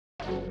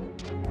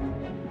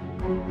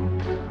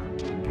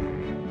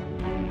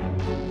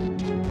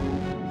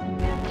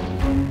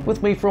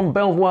With me from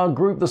Belvoir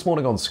Group this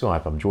morning on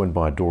Skype, I'm joined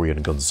by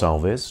Dorian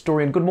Gonsalves.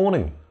 Dorian, good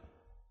morning.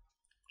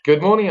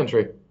 Good morning,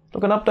 Andrew.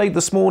 Look, an update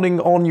this morning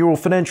on your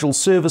financial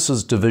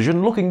services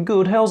division. Looking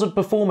good. How's it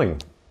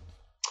performing?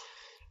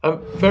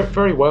 Very,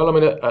 very well. I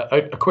mean,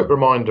 a quick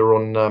reminder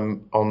on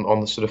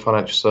the sort of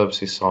financial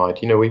services side.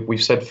 You know,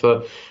 we've said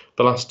for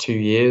the last 2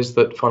 years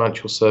that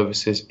financial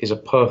services is a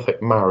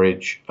perfect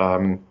marriage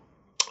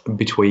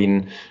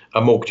between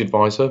a mortgage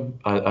advisor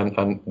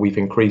and we've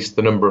increased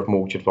the number of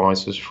mortgage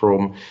advisors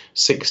from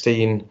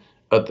 16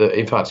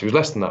 in fact, it was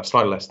less than that,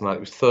 slightly less than that.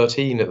 It was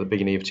 13 at the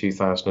beginning of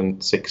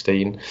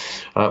 2016.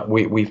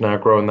 We've now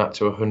grown that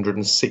to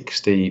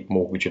 160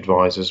 mortgage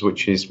advisors,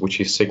 which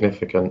is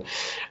significant,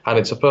 and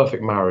it's a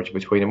perfect marriage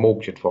between a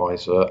mortgage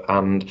advisor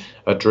and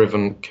a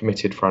driven,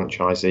 committed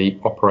franchisee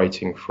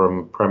operating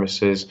from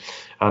premises.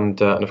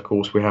 And of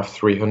course, we have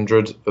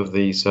 300 of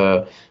these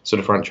sort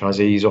of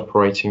franchisees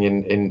operating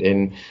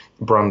in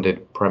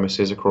branded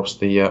premises across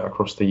the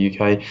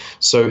UK.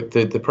 So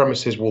the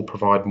premises will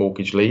provide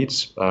mortgage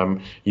leads.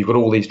 You've got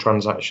all these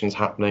transactions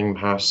happening: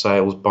 house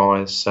sales,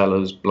 buyers,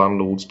 sellers,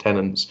 landlords,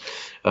 tenants,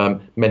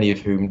 many of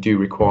whom do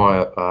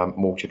require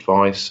mortgage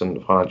advice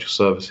and financial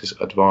services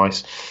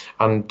advice,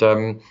 and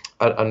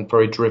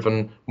very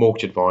driven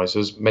mortgage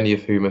advisors, many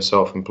of whom are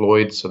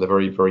self-employed, so they're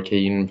very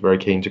keen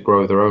to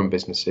grow their own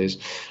businesses,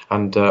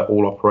 and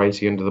all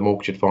operating under the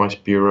Mortgage Advice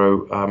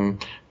Bureau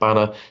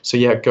banner. So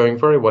yeah, going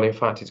very well. In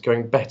fact, it's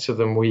going better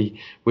than we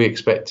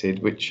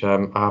expected, which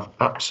I have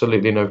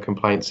absolutely no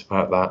complaints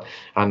about that.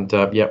 And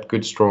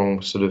good,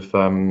 strong sort of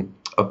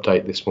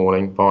update this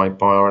morning by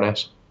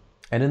RNS.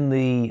 And in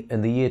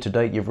the year to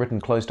date, you've written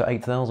close to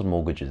 8,000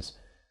 mortgages.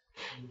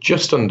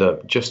 Just under.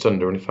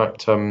 And in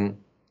fact,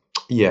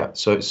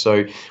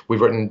 so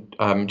we've written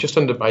just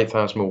under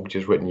 8,000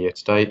 mortgages written year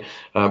to date.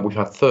 We've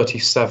had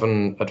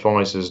 37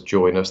 advisors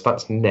join us.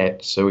 That's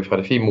net. So we've had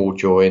a few more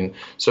join,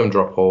 some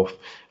drop off,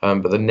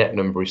 but the net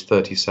number is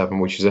 37,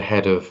 which is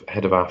ahead of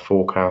our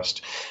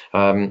forecast.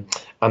 And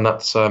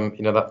that's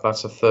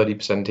that's a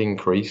 30%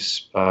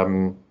 increase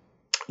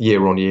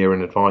year on year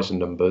in advisor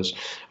numbers,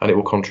 and it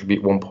will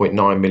contribute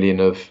 1.9 million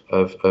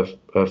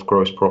of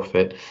gross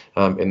profit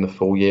in the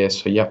full year.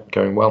 So yeah,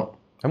 going well.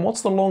 And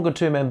what's the longer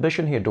term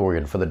ambition here,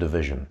 Dorian, for the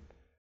division?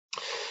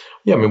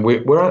 Yeah, I mean,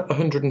 we're at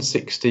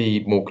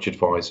 160 mortgage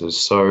advisors.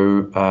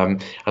 So,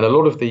 and a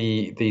lot of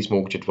these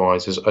mortgage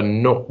advisors are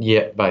not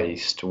yet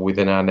based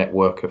within our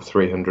network of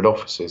 300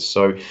 offices.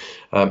 So,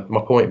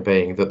 my point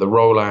being that the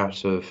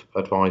rollout of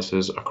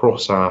advisors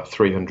across our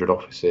 300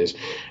 offices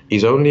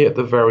is only at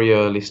the very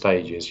early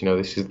stages. You know,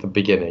 this is the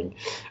beginning.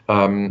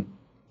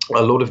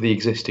 A lot of the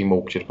existing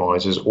mortgage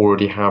advisors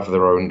already have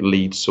their own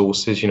lead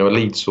sources. You know, a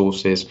lead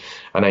source is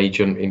an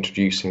agent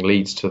introducing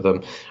leads to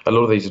them. A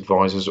lot of these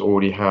advisors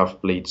already have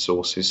lead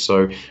sources.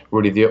 So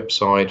really the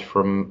upside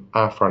from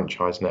our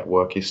franchise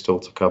network is still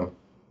to come.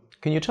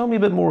 Can you tell me a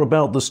bit more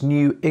about this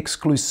new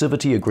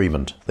exclusivity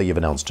agreement that you've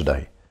announced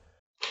today?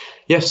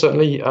 Yes,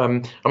 certainly. I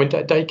mean,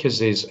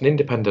 Dacres is an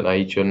independent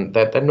agent.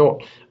 They're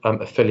not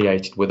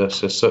affiliated with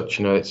us as such.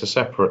 You know, it's a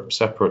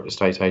separate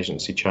estate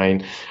agency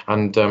chain,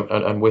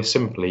 and we're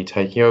simply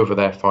taking over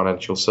their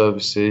financial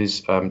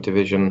services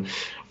division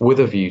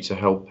with a view to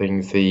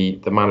helping the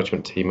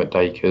management team at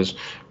Dacres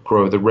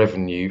grow the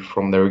revenue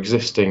from their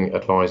existing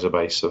advisor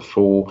base of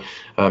 4.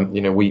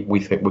 We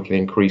think we can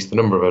increase the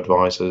number of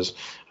advisors,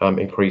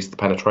 increase the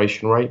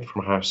penetration rate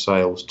from house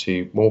sales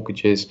to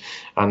mortgages,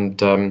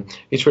 and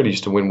it's really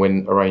just a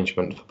win-win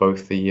arrangement for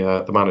both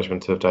the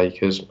management of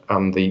Dacres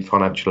and the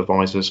financial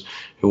advisors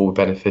who will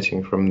be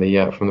benefiting from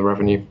the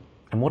revenue.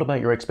 And what about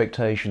your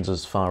expectations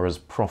as far as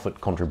profit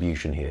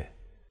contribution here?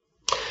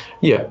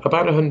 Yeah,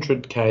 about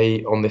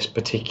 100k on this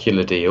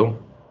particular deal.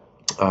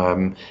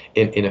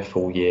 In a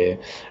full year,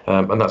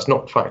 and that's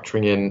not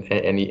factoring in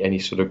any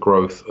sort of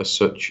growth as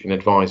such in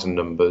advisor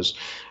numbers.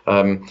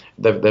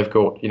 They've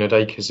got,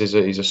 Dacres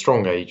is a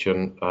strong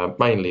agent,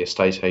 mainly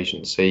estate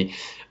agency,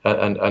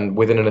 and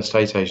within an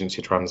estate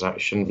agency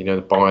transaction,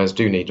 the buyers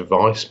do need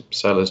advice,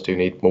 sellers do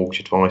need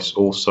mortgage advice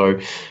also.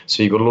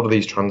 So you've got a lot of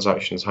these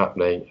transactions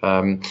happening,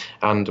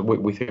 and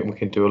we think we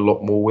can do a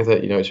lot more with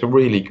it. It's a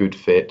really good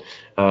fit.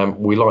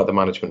 We like the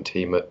management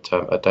team at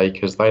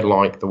Dacres. They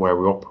like the way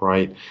we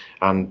operate,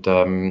 and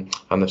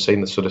they've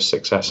seen the sort of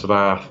success of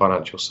our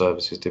financial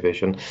services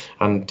division,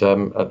 and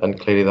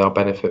clearly they'll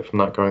benefit from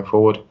that going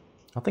forward.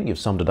 I think you've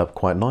summed it up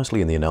quite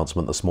nicely in the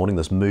announcement this morning,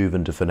 this move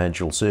into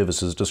financial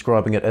services,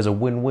 describing it as a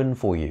win-win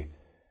for you.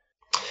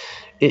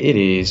 It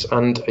is,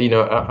 and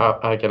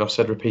again, I've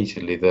said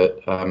repeatedly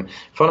that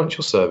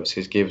financial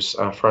services gives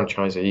our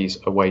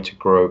franchisees a way to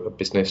grow a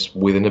business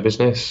within a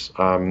business.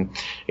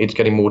 It's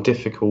getting more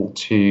difficult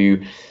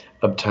to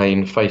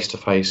obtain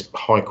face-to-face,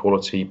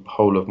 high-quality,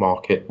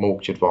 whole-of-market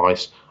mortgage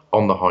advice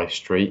on the high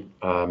street,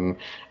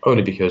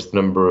 only because the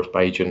number of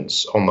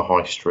agents on the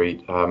high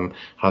street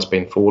has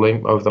been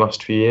falling over the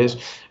last few years,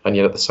 and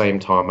yet at the same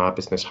time our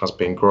business has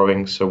been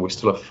growing. So we're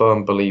still a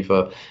firm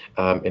believer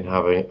in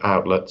having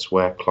outlets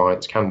where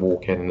clients can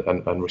walk in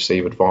and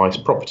receive advice,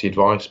 property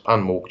advice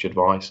and mortgage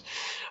advice.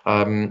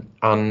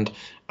 And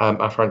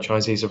our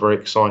franchisees are very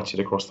excited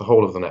across the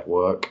whole of the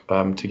network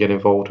to get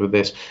involved with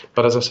this.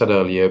 But as I said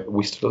earlier,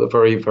 we're still at the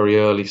very, very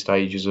early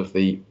stages of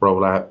the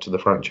rollout to the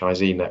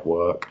franchisee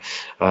network.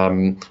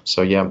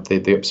 So yeah,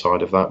 the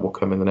upside of that will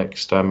come in the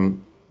next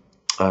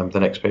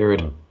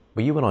period.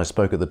 Well, you and I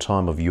spoke at the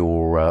time of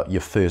your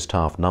first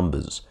half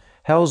numbers.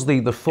 How's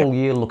the full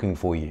year looking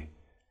for you?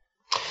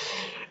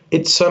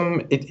 It's I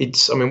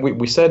mean,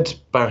 we said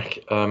back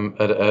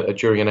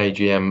during an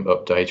AGM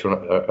update, or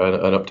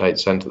an update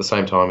sent at the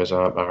same time as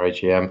our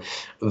AGM,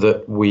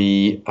 that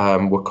we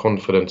were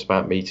confident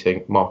about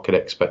meeting market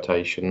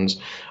expectations.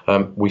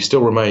 We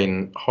still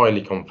remain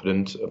highly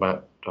confident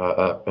about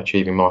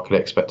achieving market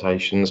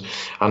expectations,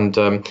 and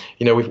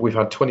we've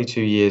had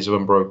 22 years of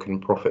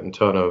unbroken profit and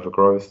turnover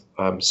growth,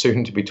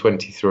 soon to be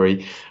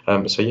 23.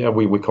 So yeah,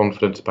 we're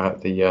confident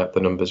about the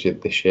numbers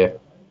this year.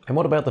 And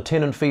what about the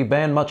tenant fee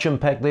ban? Much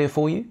impact there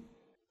for you?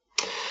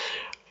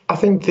 I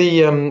think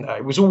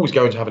it was always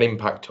going to have an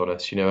impact on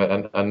us,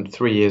 and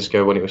 3 years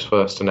ago when it was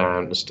first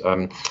announced,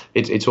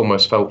 it's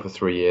almost felt for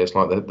 3 years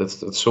like the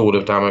sword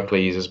of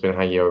Damocles has been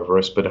hanging over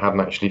us, but it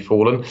hadn't actually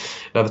fallen.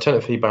 Now the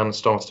tenant fee ban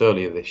started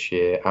earlier this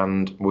year,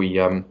 and we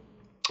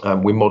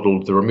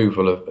modelled the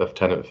removal of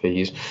tenant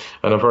fees,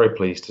 and I'm very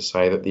pleased to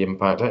say that the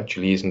impact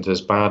actually isn't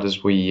as bad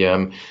as we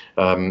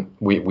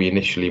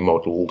initially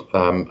modelled.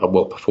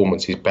 Well,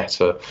 performance is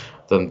better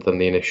than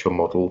the initial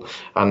model,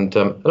 and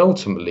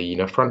ultimately,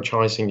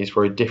 franchising is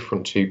very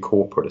different to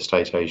corporate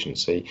estate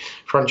agency.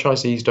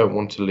 Franchisees don't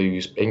want to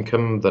lose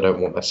income; they don't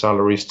want their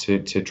salaries to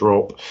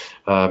drop,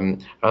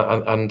 and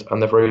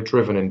they're very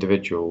driven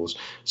individuals.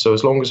 So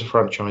as long as a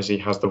franchisee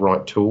has the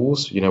right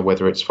tools,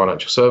 whether it's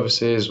financial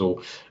services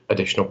or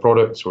additional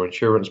products or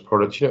insurance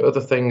products, other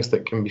things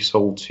that can be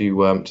sold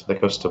to their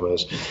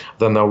customers,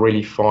 then they'll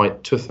really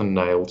fight tooth and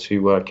nail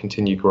to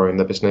continue growing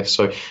their business.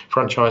 So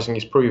franchising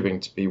is proving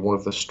to be one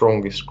of the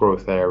strongest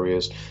growth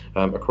areas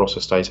across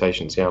estate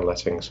agency and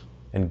lettings.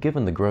 And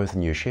given the growth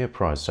in your share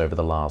price over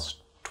the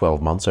last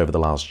 12 months, over the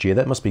last year,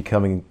 that must be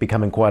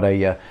becoming quite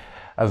a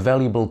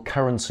valuable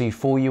currency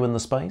for you in the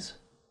space?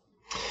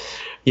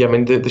 Yeah, I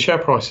mean, the share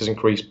price has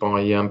increased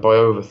by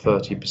over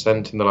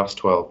 30% in the last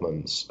 12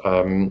 months.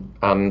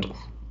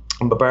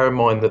 But bear in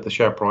mind that the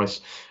share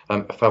price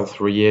fell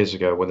 3 years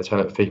ago when the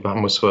tenant fee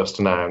ban was first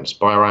announced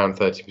by around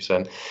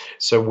 30%.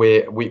 So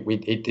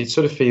it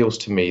sort of feels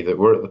to me that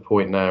we're at the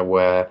point now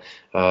where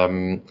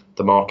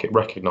the market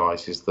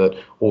recognises that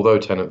although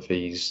tenant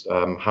fees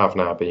have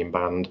now been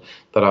banned,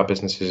 that our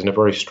business is in a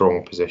very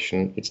strong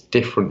position. It's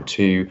different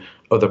to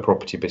other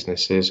property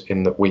businesses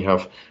in that we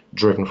have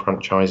driven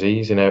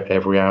franchisees in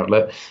every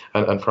outlet,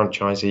 and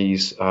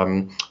franchisees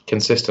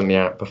consistently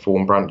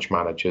outperform branch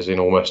managers in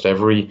almost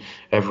every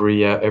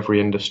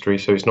industry.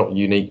 So it's not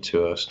unique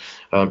to us.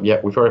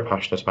 Yet we're very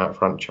passionate about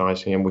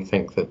franchising, and we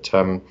think that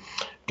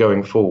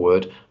going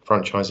forward,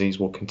 franchisees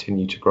will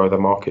continue to grow their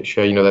market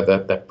share.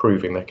 They're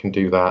proving they can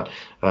do that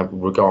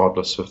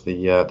regardless of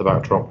the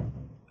backdrop.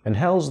 And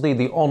how's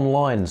the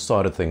online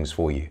side of things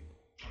for you?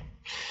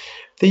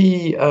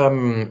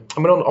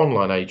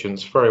 Online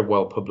agents, very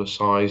well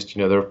publicised.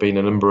 There have been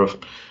a number of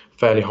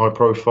fairly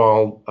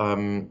high-profile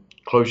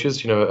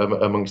closures,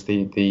 amongst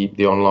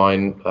the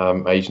online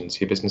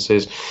agency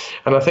businesses,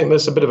 and I think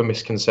there's a bit of a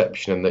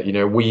misconception in that,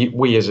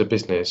 we as a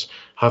business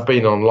have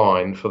been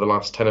online for the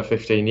last 10 or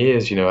 15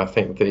 years. I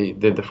think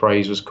the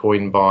phrase was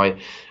coined by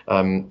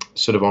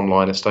sort of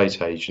online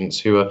estate agents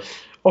who are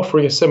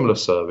offering a similar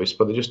service,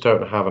 but they just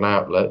don't have an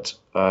outlet.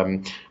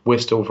 We're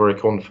still very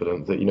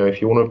confident that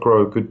if you want to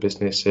grow a good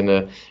business in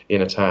a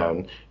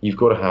town, you've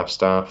got to have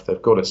staff.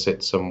 They've got to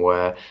sit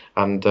somewhere,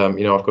 and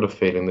I've got a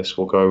feeling this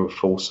will go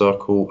full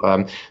circle.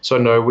 So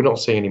no, we're not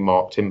seeing any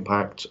marked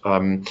impact.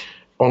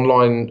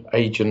 Online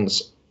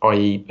agents,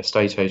 i.e.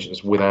 estate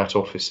agents without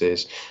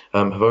offices,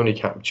 have only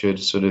captured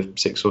sort of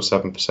 6 or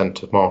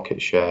 7% of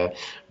market share,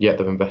 yet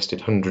they've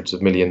invested hundreds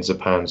of millions of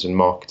pounds in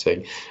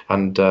marketing.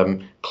 And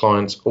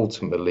clients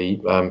ultimately,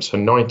 so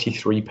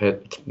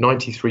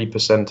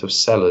 93% of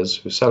sellers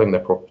who are selling their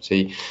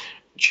property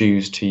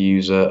choose to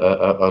use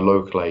a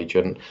local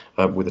agent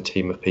with a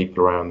team of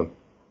people around them.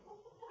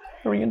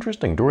 Very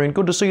interesting. Doreen,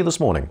 good to see you this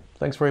morning.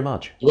 Thanks very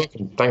much. You're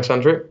welcome. Thanks,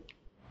 Andrew.